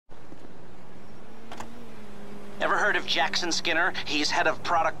Heard of Jackson Skinner? He's head of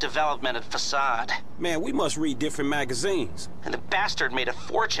product development at Facade. Man, we must read different magazines. And the bastard made a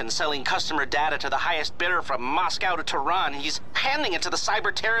fortune selling customer data to the highest bidder from Moscow to Tehran. He's handing it to the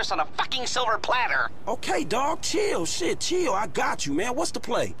cyber terrorists on a fucking silver platter. Okay, dog, chill. Shit, chill. I got you, man. What's the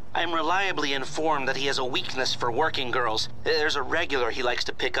play? I'm reliably informed that he has a weakness for working girls. There's a regular he likes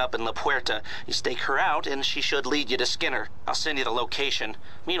to pick up in La Puerta. You stake her out, and she should lead you to Skinner. I'll send you the location.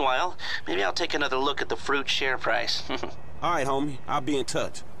 Meanwhile, maybe I'll take another look at the fruit share price. All right, homie. I'll be in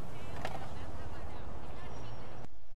touch.